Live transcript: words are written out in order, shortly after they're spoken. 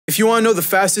If you want to know the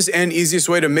fastest and easiest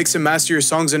way to mix and master your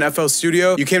songs in FL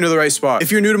Studio, you came to the right spot. If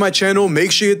you're new to my channel,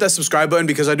 make sure you hit that subscribe button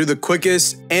because I do the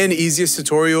quickest and easiest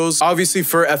tutorials, obviously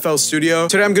for FL Studio.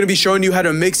 Today I'm going to be showing you how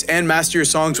to mix and master your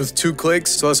songs with 2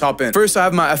 clicks, so let's hop in. First, I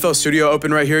have my FL Studio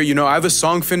open right here. You know, I have a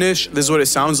song finish. This is what it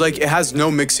sounds like. It has no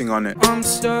mixing on it. I'm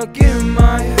stuck in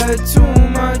my head too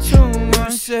much.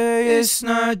 Say it's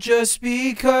not just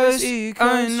because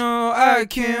I know I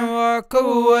can't walk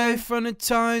away from the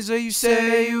times that you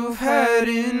say you've had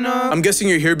enough. I'm guessing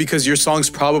you're here because your songs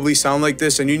probably sound like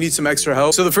this and you need some extra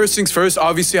help. So the first things first,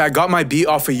 obviously I got my beat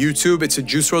off of YouTube. It's a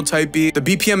Juice WRLD type beat. The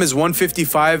BPM is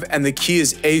 155 and the key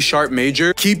is A sharp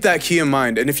major. Keep that key in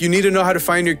mind. And if you need to know how to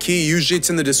find your key, usually it's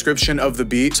in the description of the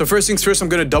beat. So first things first, I'm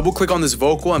going to double click on this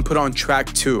vocal and put it on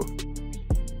track 2.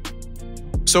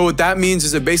 So what that means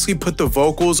is it basically put the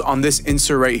vocals on this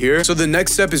insert right here. So the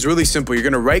next step is really simple. You're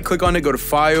gonna right click on it, go to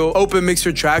File, open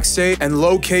Mixer Track State, and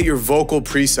locate your vocal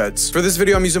presets. For this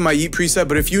video, I'm using my Yeet preset,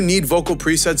 but if you need vocal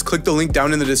presets, click the link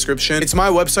down in the description. It's my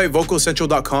website,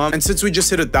 vocalcentral.com. And since we just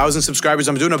hit 1,000 subscribers,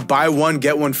 I'm doing a buy one,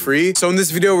 get one free. So in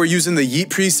this video, we're using the Yeet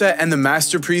preset and the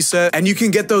Master preset, and you can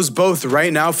get those both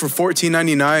right now for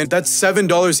 $14.99. That's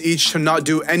 $7 each to not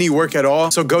do any work at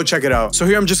all. So go check it out. So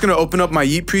here, I'm just gonna open up my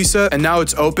Yeet preset, and now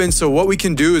it's open. So what we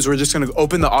can do is we're just going to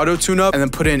open the auto tune up and then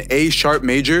put in A sharp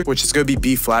major, which is going to be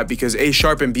B flat because A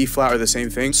sharp and B flat are the same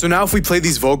thing. So now if we play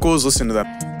these vocals, listen to them.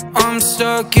 I'm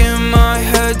stuck in my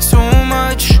head too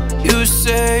much. You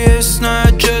say it's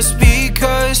not just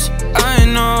because I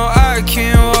know I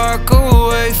can't walk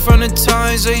away from the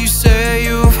times that you say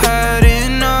you've had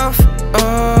enough.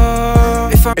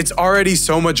 It's already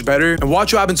so much better. And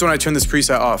watch what happens when I turn this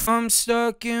preset off. I'm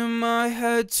stuck in my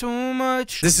head too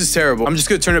much. This is terrible. I'm just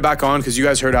gonna turn it back on because you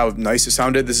guys heard how nice it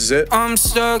sounded. This is it. I'm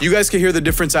stuck. You guys can hear the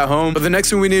difference at home. But the next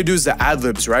thing we need to do is the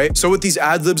ad-libs, right? So with these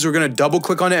ad-libs, we're gonna double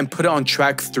click on it and put it on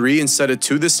track 3 instead of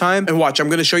 2 this time. And watch, I'm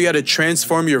gonna show you how to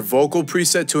transform your vocal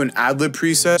preset to an ad-lib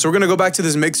preset. So we're gonna go back to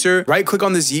this mixer, right click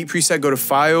on this Yeet preset, go to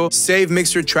File, save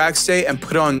Mixer Track State, and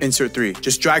put it on insert 3.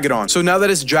 Just drag it on. So now that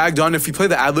it's dragged on, if you play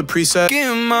the ad-lib preset,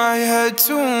 in my head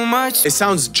too much. It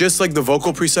sounds just like the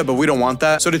vocal preset, but we don't want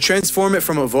that. So to transform it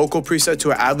from a vocal preset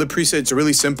to an ad-lib preset, it's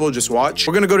really simple. Just watch.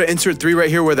 We're gonna go to insert 3 right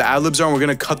here where the ad-libs are, and we're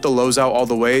gonna cut the lows out all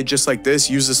the way, just like this.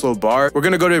 Use this little bar. We're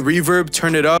gonna go to reverb,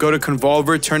 turn it up, go to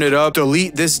convolver, turn it up,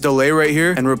 delete this delay right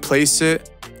here, and replace it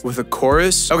with a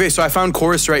chorus. Okay, so I found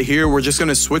chorus right here. We're just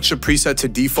gonna switch the preset to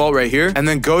default right here, and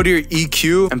then go to your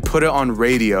EQ and put it on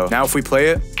radio. Now if we play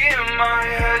it,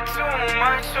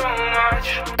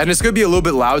 and it's gonna be a little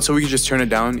bit loud, so we can just turn it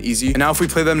down easy. And now if we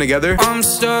play them together, I'm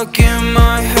stuck in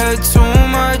my head too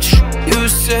much. You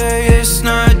say it's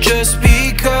not just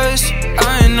because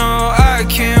I know I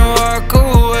can't walk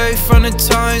away from the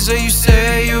times that you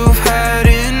say you've had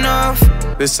enough.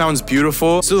 this sounds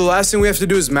beautiful. So the last thing we have to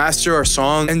do is master our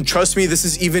song. And trust me, this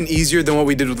is even easier than what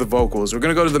we did with the vocals. We're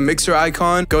gonna go to the mixer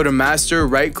icon, go to master,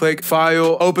 right click,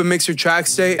 file, open Mixer Track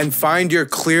State, and find your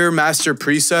clear master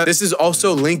preset. This is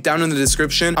also linked down in the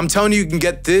description. I'm telling you, you can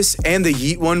get this and the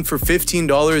Yeet one for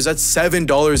 $15. That's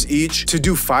 $7 each to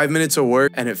do 5 minutes of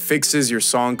work, and it fixes your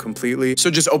song completely.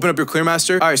 So just open up your clear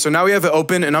master. All right, so now we have it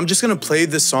open, and I'm just gonna play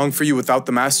this song for you without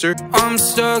the master. I'm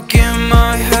stuck in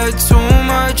my head too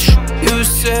much. You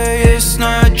say it's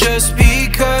not just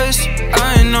because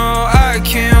I know I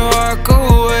can't walk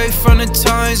away from the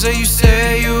times that you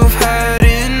say you've had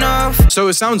enough. So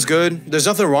it sounds good. There's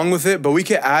nothing wrong with it, but we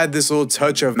can add this little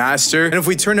touch of master. And if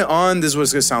we turn it on, this is what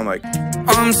it's gonna sound like.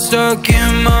 I'm stuck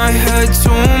in my head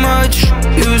too much.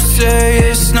 You say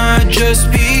it's not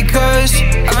just because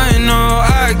I know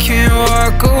I can't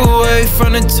walk away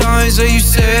from the times that you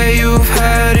say you've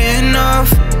had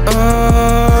enough.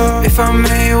 If I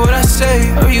made what I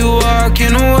say, are you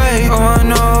walking away? Oh, I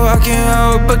know I can't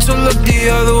help but to look the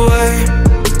other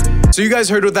way. So you guys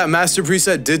heard what that master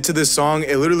preset did to this song.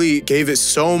 It literally gave it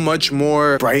so much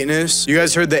more brightness. You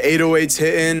guys heard the 808s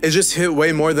hitting. It just hit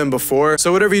way more than before.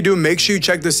 So whatever you do, make sure you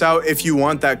check this out if you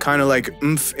want that kind of like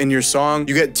oomph in your song.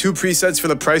 You get 2 presets for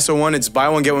the price of 1. It's buy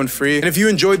one, get one free. And if you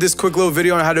enjoyed this quick little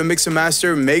video on how to mix and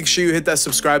master, make sure you hit that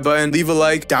subscribe button, leave a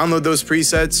like, download those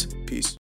presets. Peace.